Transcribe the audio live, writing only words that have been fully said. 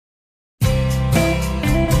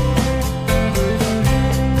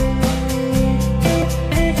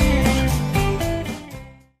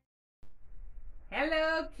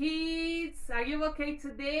Are you okay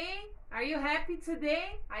today? Are you happy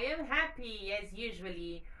today? I am happy as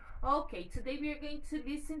usually. Okay, today we are going to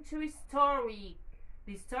listen to a story.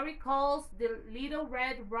 The story calls The Little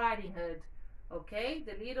Red Riding Hood. Okay,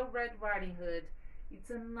 The Little Red Riding Hood. It's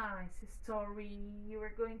a nice story. You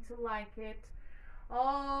are going to like it.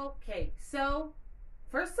 Okay, so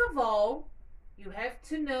first of all, you have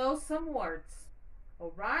to know some words.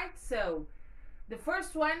 Alright, so the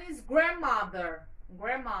first one is grandmother.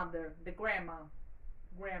 Grandmother, the grandma.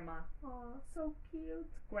 Grandma. Oh, so cute.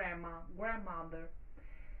 Grandmother.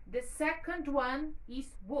 The second one is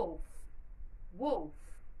wolf. Wolf.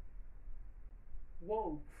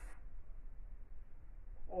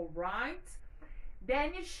 Alright.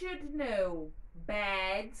 Then you should know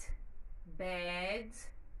bed.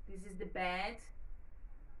 This is the bed.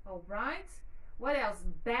 Alright. What else?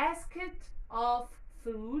 Basket of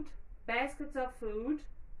food.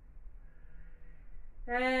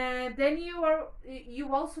 Then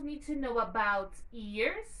you also need to know about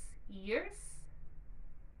ears,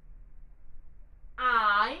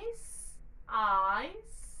 eyes,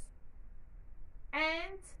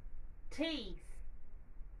 and teeth.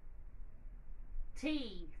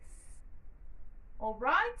 All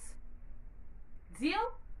right?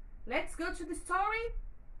 Deal? Let's go to the story.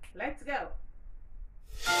 Let's go.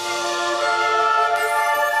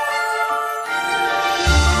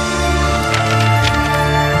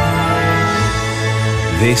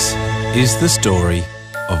 This is the story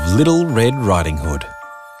of Little Red Riding Hood.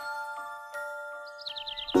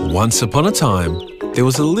 Once upon a time, there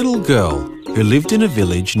was a little girl who lived in a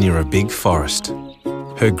village near a big forest.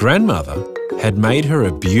 Her grandmother had made her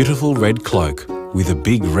a beautiful red cloak with a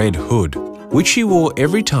big red hood, which she wore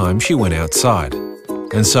every time she went outside.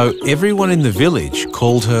 And so everyone in the village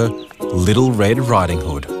called her Little Red Riding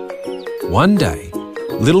Hood. One day,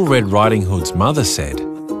 Little Red Riding Hood's mother said,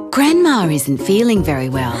 "Grandma isn't feeling very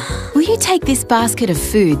well. Will you take this basket of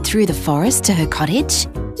food through the forest to her cottage?"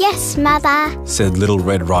 Yes, Mother. said Little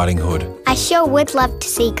Red Riding Hood. I sure would love to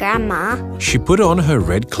see Grandma. She put on her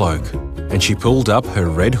red cloak and she pulled up her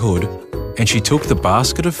red hood and she took the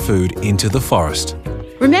basket of food into the forest.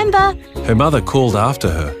 Remember, Her mother called after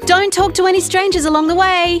her. don't talk to any strangers along the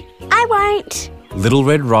way. I won't. Little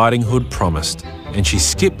Red Riding Hood promised, and she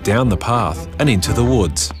skipped down the path and into the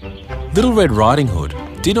woods. Little Red Riding Hood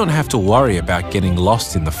did not have to worry about getting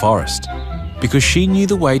lost in the forest because she knew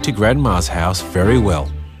the way to Grandma's house very well.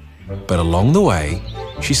 But along the way,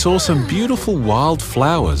 she saw some beautiful wild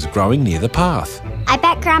flowers growing near the path. I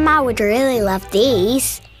bet Grandma would really love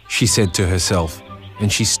these. She said to herself,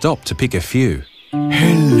 and she stopped to pick a few.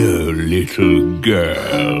 "Hello, little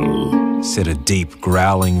girl," said a deep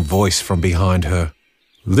growling voice from behind her.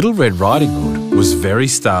 Little Red Riding Hood was very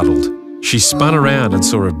startled. She spun around and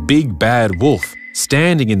saw a big bad wolf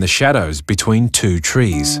standing in the shadows between two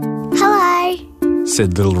trees. Hello.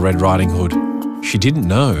 Said Little Red Riding Hood. She didn't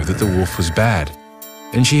know that the wolf was bad,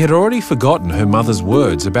 and she had already forgotten her mother's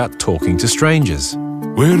words about talking to strangers.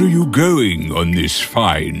 "Where are you going on this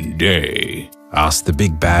fine day?" asked the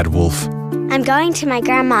big bad wolf. I'm going to my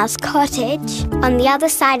grandma's cottage on the other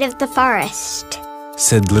side of the forest.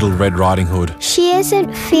 Said Little Red Riding Hood. She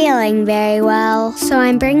isn't feeling very well, so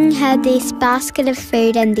I'm bringing her this basket of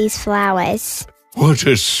food and these flowers. "What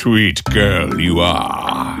a sweet girl you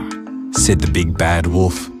are," said the big bad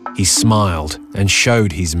wolf. He smiled and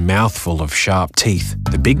showed his mouthful of sharp teeth.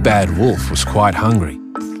 The big bad wolf was quite hungry,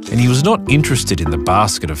 and he was not interested in the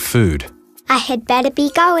basket of food. I had better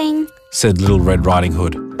be going. Said Little Red Riding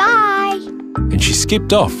Hood. Bye. And she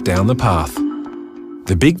skipped off down the path.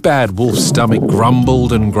 The big bad wolf's stomach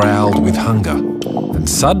grumbled and growled with hunger, and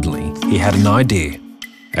suddenly he had an idea.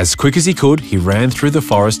 As quick as he could, he ran through the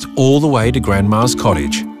forest all the way to Grandma's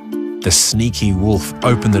cottage. The sneaky wolf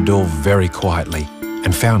opened the door very quietly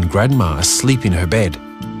and found Grandma asleep in her bed.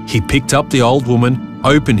 He picked up the old woman,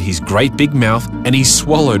 opened his great big mouth, and he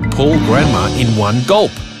swallowed poor Grandma in one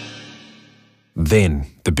gulp. Then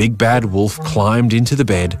the big bad wolf climbed into the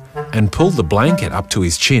bed and pulled the blanket up to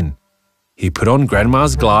his chin. He put on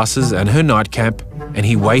Grandma's glasses and her nightcap, and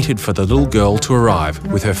he waited for the little girl to arrive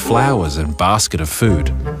with her flowers and basket of food.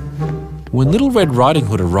 When Little Red Riding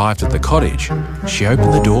Hood arrived at the cottage, she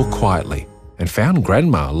opened the door quietly and found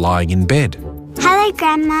Grandma lying in bed. Hello,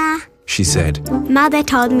 Grandma. She said. Mother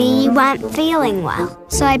told me you weren't feeling well,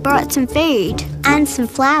 so I brought some food and some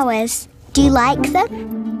flowers. Do you like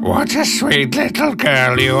them? "What a sweet little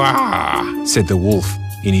girl you are," said the wolf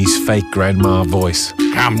in his fake grandma voice.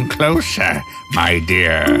 "Come closer, my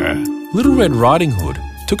dear." Little Red Riding Hood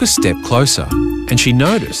took a step closer and she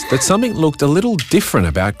noticed that something looked a little different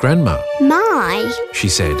about Grandma. My, She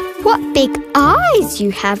said. what big eyes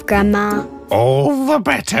you have, Grandma. All the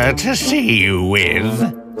better to see you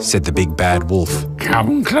with, said the big bad wolf.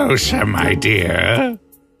 Come closer, my dear.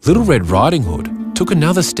 Little Red Riding Hood took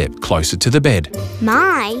another step closer to the bed.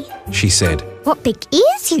 My, She said, what big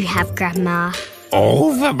ears you have, Grandma.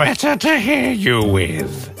 All the better to hear you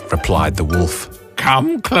with. replied the wolf.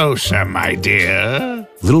 Come closer, my dear.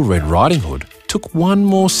 Little Red Riding Hood took one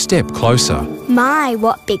more step closer. My,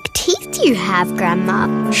 what big teeth you have,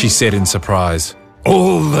 Grandma. She said in surprise.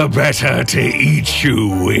 All the better to eat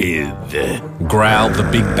you with. Growled the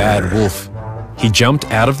big bad wolf. He jumped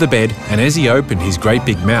out of the bed, and as he opened his great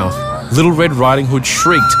big mouth, Little Red Riding Hood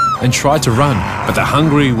shrieked and tried to run, but the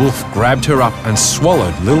hungry wolf grabbed her up and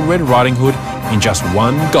swallowed Little Red Riding Hood in just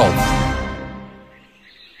one gulp.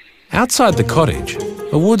 Outside the cottage,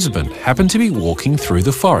 a woodsman happened to be walking through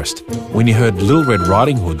the forest when he heard Little Red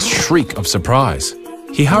Riding Hood's shriek of surprise.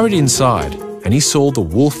 He hurried inside and he saw the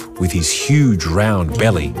wolf with his huge round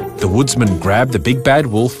belly. The woodsman grabbed the big bad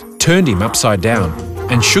wolf, turned him upside down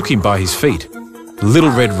and shook him by his feet.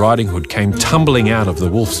 Little Red Riding Hood came tumbling out of the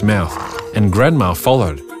wolf's mouth and Grandma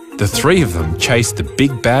followed. The three of them chased the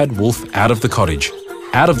big bad wolf out of the cottage,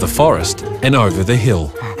 out of the forest and over the hill.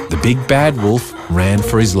 The big bad wolf ran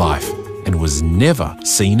for his life and was never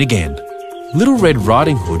seen again. Little Red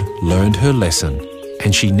Riding Hood learned her lesson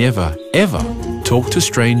and she never, ever talked to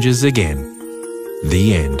strangers again.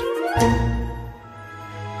 The end.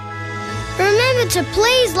 Remember to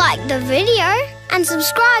please like the video and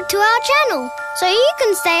subscribe to our channel so you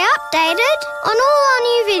can stay updated on all our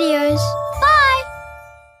new videos. Bye!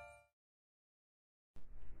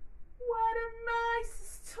 What a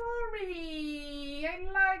nice story!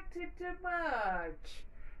 I liked it too much.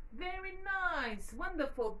 Very nice.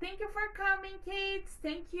 Wonderful. Thank you for coming, kids.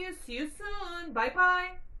 Thank you. See you soon. Bye-bye.